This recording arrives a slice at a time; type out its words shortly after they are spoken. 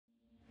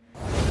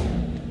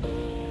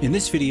In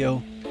this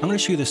video, I'm going to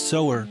show you the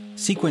Sower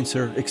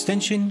sequencer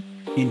extension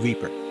in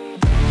REAPER.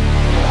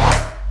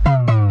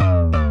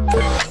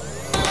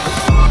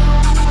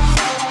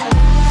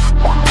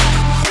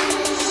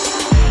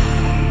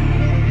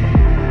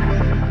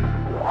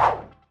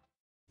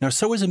 Now,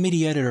 Sower is a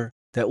MIDI editor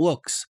that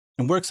looks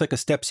and works like a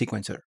step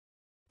sequencer,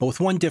 but with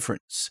one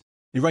difference.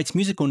 It writes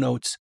musical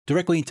notes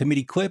directly into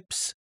MIDI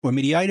clips or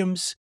MIDI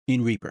items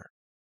in REAPER.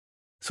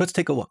 So let's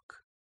take a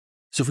look.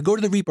 So if we go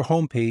to the REAPER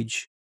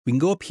homepage, we can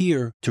go up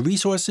here to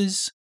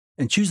Resources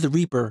and choose the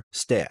REAPER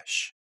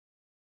stash,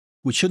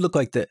 which should look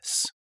like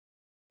this.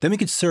 Then we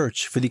could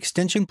search for the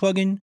extension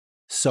plugin,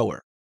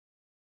 Sower.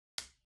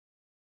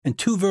 And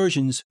two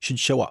versions should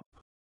show up,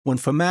 one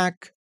for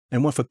Mac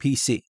and one for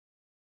PC.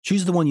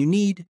 Choose the one you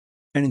need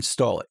and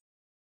install it.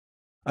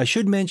 I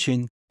should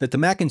mention that the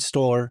Mac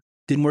installer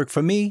didn't work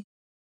for me,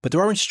 but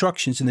there are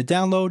instructions in the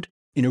download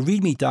in a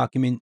README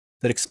document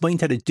that explained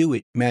how to do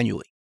it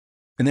manually,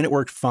 and then it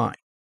worked fine.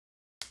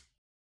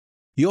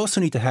 You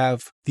also need to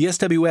have the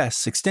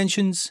SWS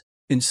extensions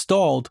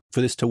installed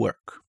for this to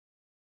work.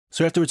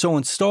 So after it's all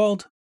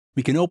installed,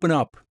 we can open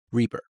up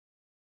REAPER.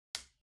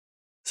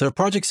 So a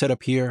project set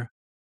up here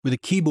with a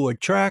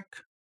keyboard track,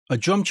 a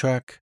drum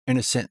track, and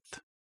a synth.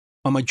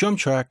 On my drum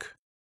track,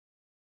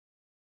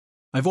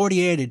 I've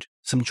already added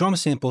some drum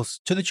samples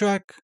to the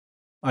track.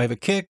 I have a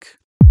kick,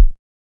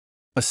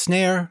 a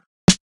snare,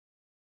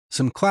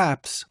 some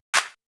claps,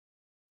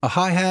 a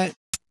hi-hat,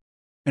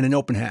 and an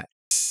open hat.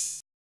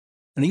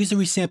 And I use the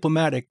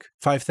Resamplematic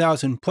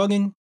 5000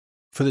 plugin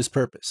for this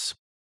purpose,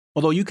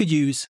 although you could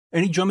use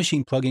any drum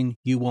machine plugin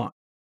you want.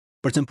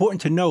 But it's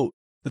important to note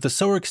that the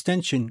Sower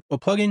extension or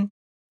plugin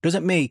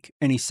doesn't make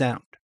any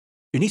sound.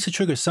 It needs to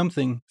trigger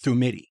something through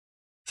MIDI.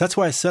 So that's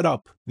why I set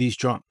up these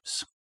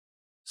drums.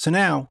 So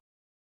now,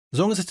 as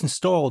long as it's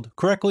installed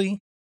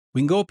correctly,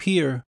 we can go up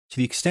here to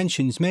the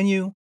extensions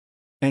menu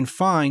and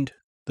find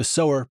the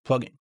Sower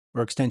plugin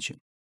or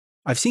extension.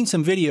 I've seen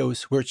some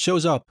videos where it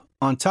shows up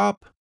on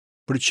top,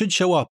 but it should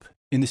show up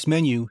in this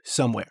menu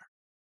somewhere.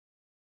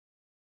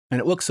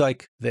 And it looks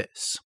like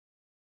this.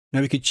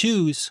 Now we could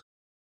choose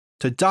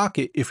to dock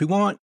it if we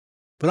want,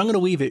 but I'm going to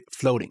leave it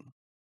floating.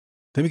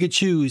 Then we could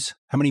choose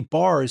how many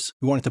bars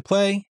we want it to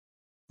play,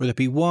 whether it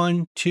be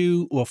 1,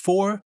 2, or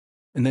 4,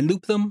 and then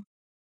loop them.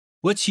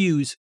 Let's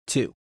use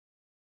 2.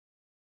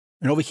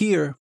 And over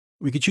here,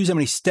 we could choose how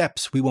many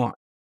steps we want.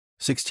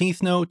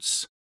 16th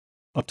notes,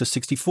 up to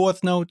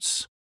 64th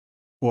notes,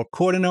 or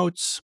quarter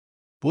notes.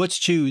 But let's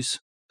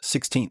choose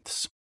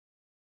 16ths.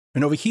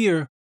 And over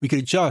here, we could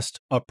adjust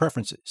our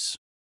preferences.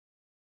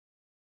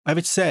 I have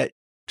it set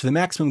to the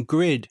maximum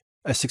grid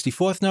as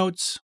 64th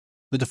notes,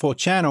 the default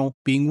channel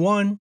being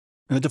 1,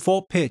 and the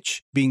default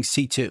pitch being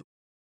C2,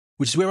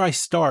 which is where I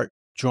start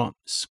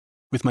drums,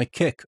 with my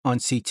kick on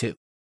C2.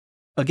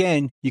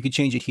 Again, you could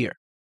change it here.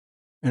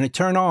 And I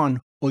turn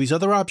on all these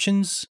other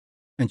options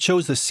and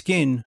chose the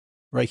skin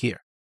right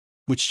here,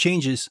 which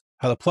changes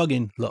how the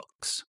plugin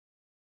looks.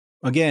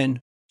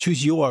 Again,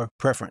 choose your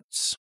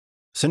preference.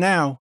 So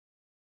now,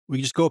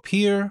 we just go up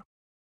here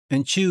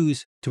and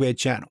choose to add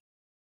channel.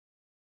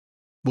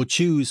 We'll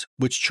choose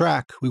which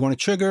track we want to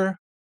trigger.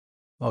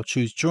 I'll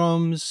choose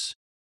drums,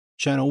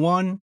 channel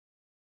 1.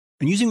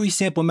 And using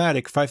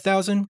Resamplematic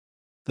 5000,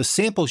 the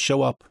samples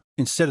show up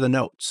instead of the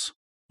notes,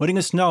 letting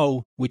us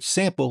know which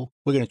sample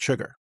we're going to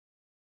trigger.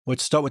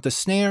 Let's start with the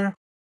snare,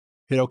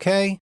 hit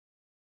OK,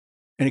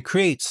 and it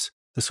creates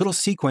this little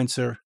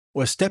sequencer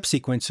or step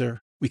sequencer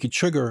we could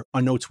trigger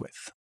our notes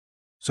with.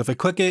 So if I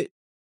click it,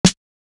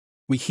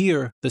 we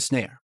hear the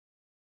snare.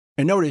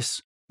 And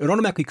notice it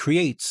automatically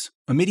creates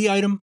a MIDI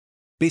item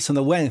based on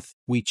the length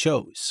we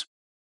chose.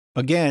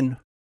 Again,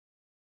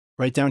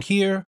 right down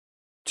here,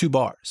 2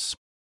 bars.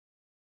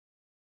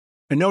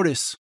 And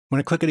notice when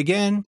I click it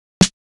again,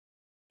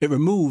 it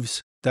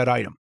removes that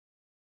item.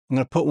 I'm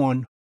going to put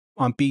one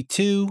on beat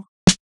 2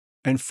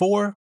 and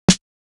 4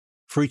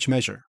 for each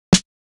measure,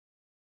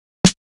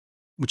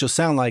 which will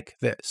sound like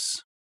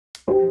this.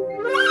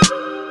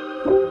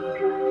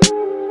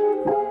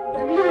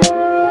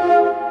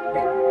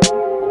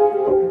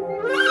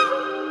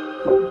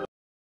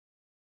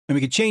 And we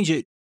can change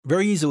it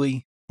very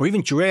easily, or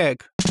even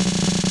drag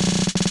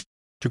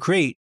to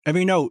create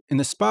every note in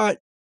the spot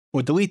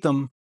or delete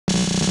them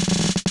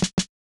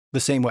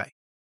the same way.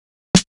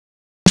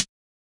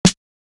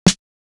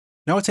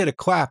 Now let's add a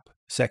clap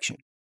section.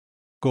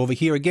 Go over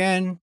here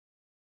again,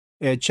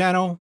 add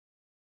channel.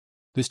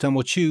 This time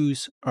we'll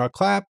choose our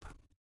clap.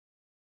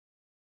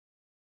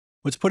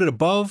 Let's put it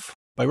above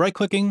by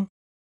right-clicking,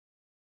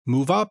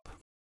 move up.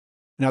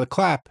 Now the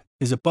clap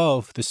is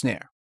above the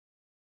snare.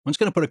 I'm just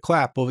going to put a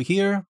clap over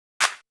here,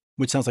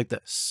 which sounds like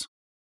this.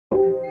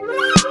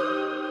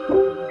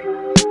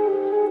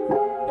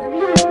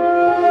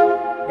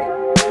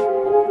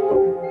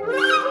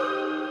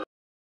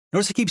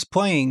 Notice it keeps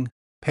playing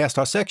past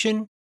our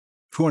section.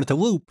 If we want it to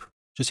loop,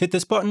 just hit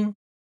this button,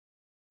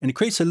 and it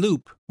creates a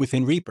loop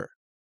within REAPER.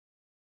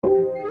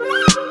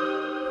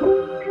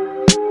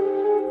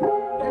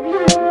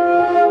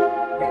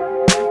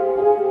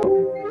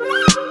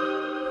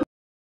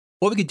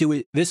 Or we could do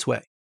it this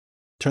way.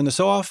 Turn this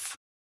off,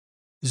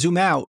 zoom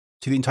out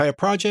to the entire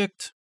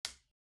project,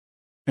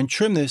 and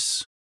trim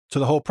this to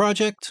the whole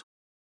project,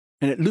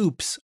 and it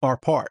loops our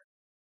part.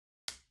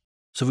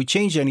 So if we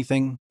change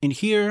anything in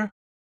here,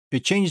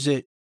 it changes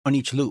it on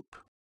each loop,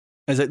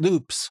 as it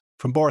loops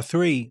from bar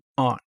 3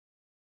 on.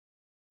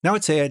 Now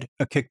let's add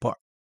a kick part.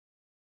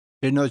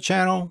 Add another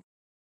channel.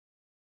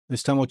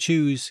 This time we'll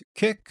choose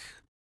kick.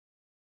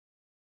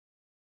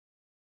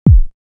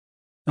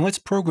 And let's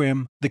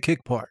program the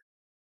kick part.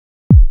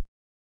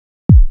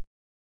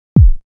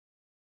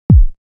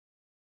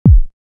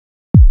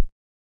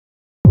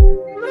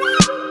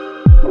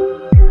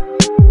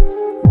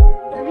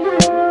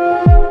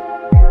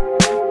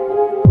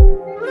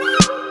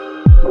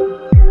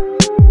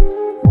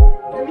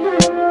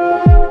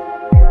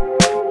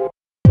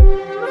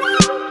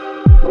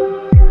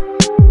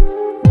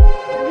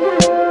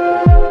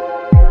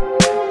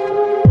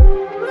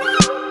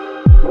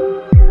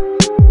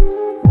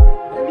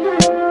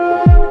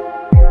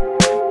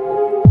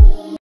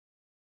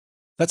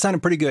 That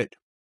sounded pretty good.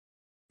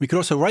 We could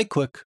also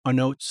right-click on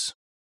notes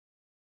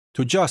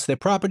to adjust their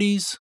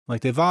properties,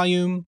 like their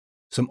volume,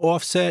 some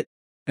offset,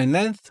 and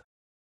length.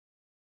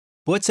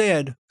 But let's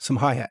add some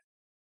hi-hat.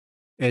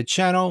 Add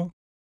channel.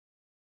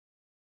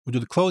 We'll do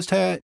the closed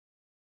hat.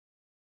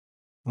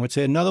 And let's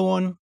add another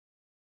one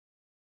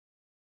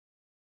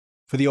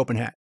for the open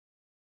hat.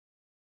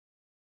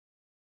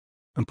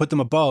 And put them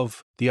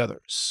above the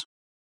others.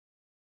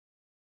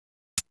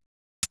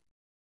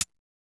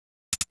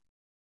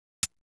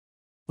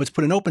 Let's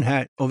put an open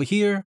hat over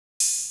here.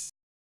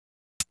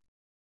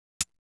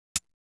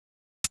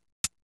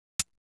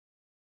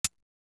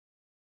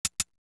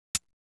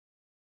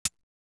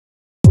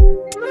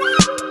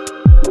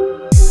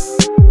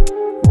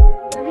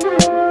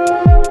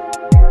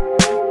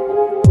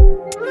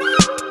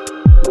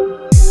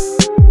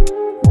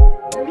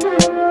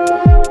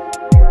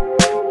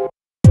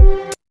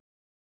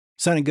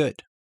 Sounding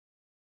good.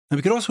 And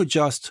we could also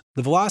adjust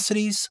the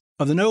velocities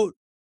of the note.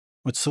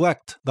 Let's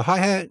select the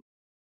hi-hat.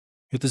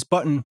 Hit this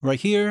button right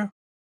here.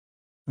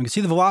 We can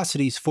see the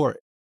velocities for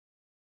it.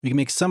 We can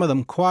make some of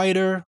them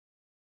quieter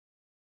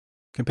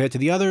compared to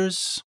the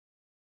others.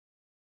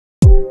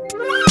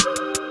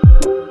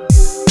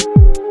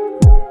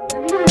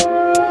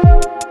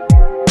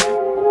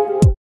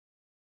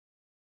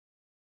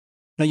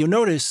 Now you'll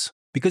notice,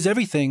 because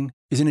everything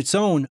is in its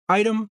own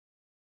item,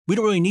 we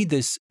don't really need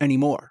this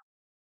anymore.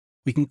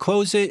 We can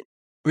close it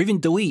or even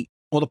delete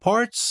all the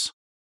parts,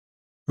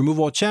 remove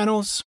all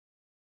channels.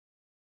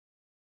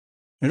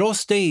 It all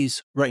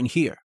stays right in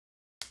here.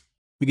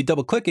 We could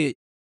double click it,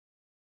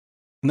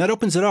 and that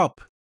opens it up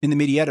in the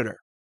MIDI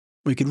editor.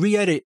 We could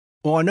re-edit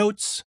all our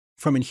notes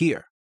from in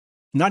here,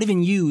 not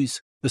even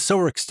use the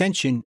Sower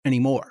extension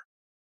anymore.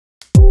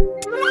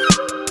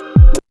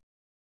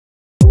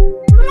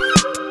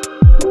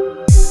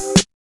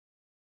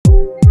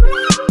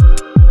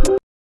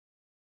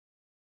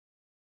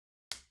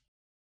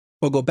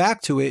 We'll go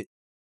back to it,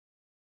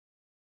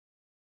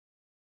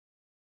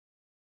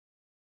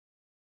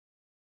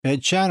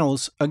 add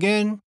channels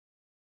again,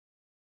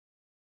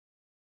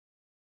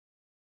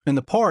 and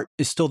the part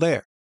is still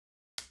there.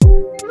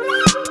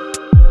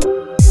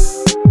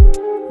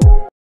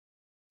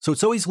 So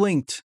it's always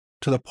linked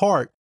to the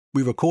part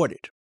we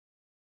recorded.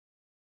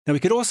 Now we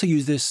could also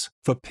use this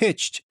for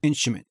pitched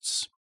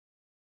instruments.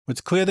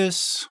 Let's clear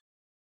this.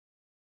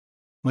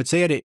 Let's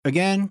add it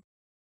again,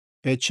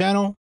 add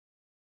channel.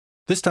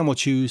 This time we'll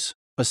choose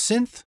a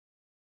synth.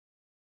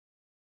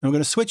 And we're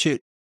going to switch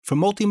it from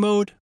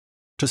multi-mode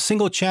to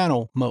single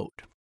channel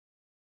mode,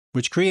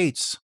 which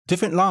creates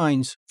different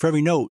lines for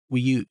every note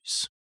we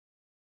use.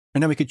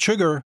 And then we could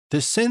trigger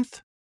this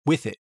synth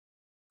with it.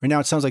 Right now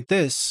it sounds like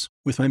this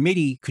with my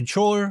MIDI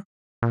controller.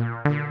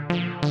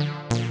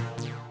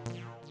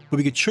 But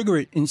we could trigger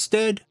it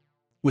instead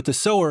with the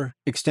Sower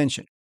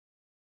extension.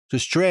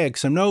 Just drag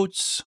some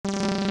notes.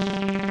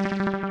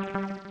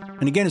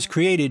 And again, it's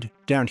created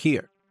down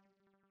here.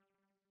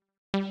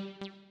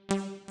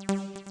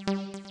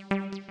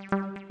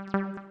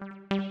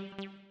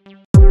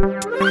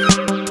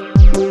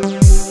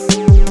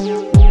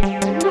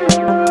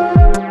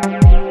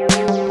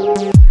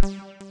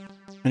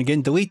 And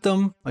again, delete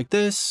them like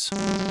this.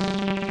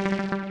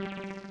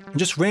 And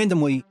just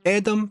randomly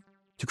add them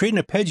to create an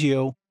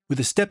arpeggio with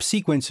a step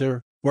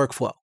sequencer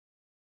workflow.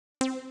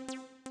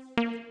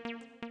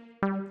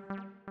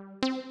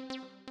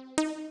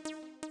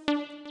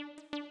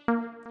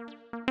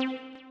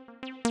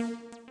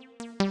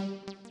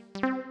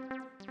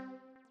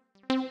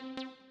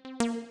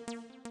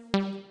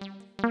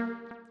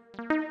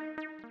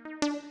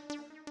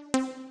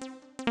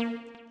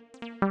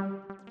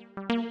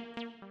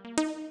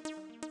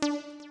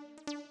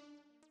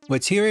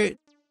 Let's hear it.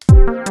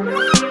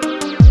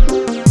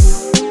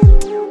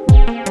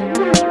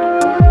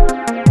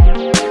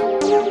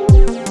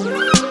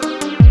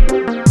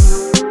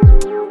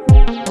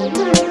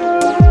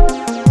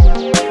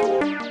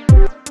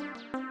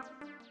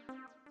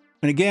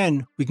 And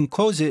again, we can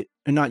close it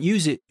and not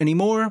use it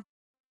anymore.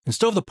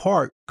 Install the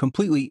part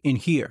completely in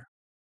here,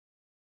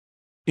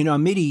 in our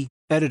MIDI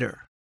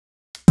editor.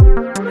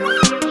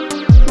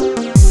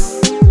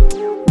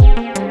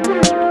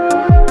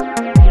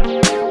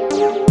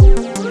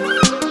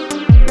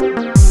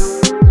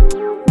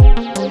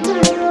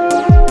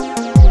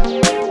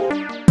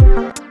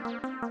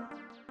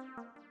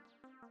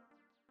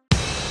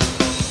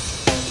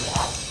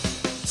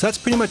 So that's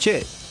pretty much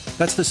it.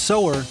 That's the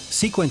Sower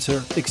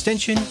sequencer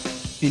extension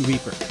in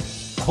Reaper.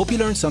 I hope you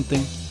learned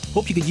something,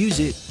 hope you could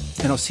use it,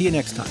 and I'll see you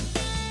next time.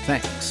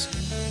 Thanks.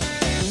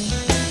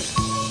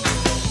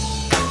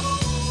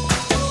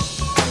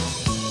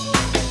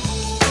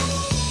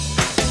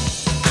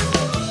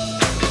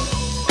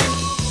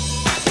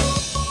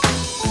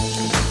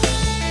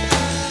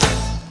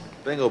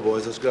 Bingo,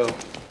 boys, let's go.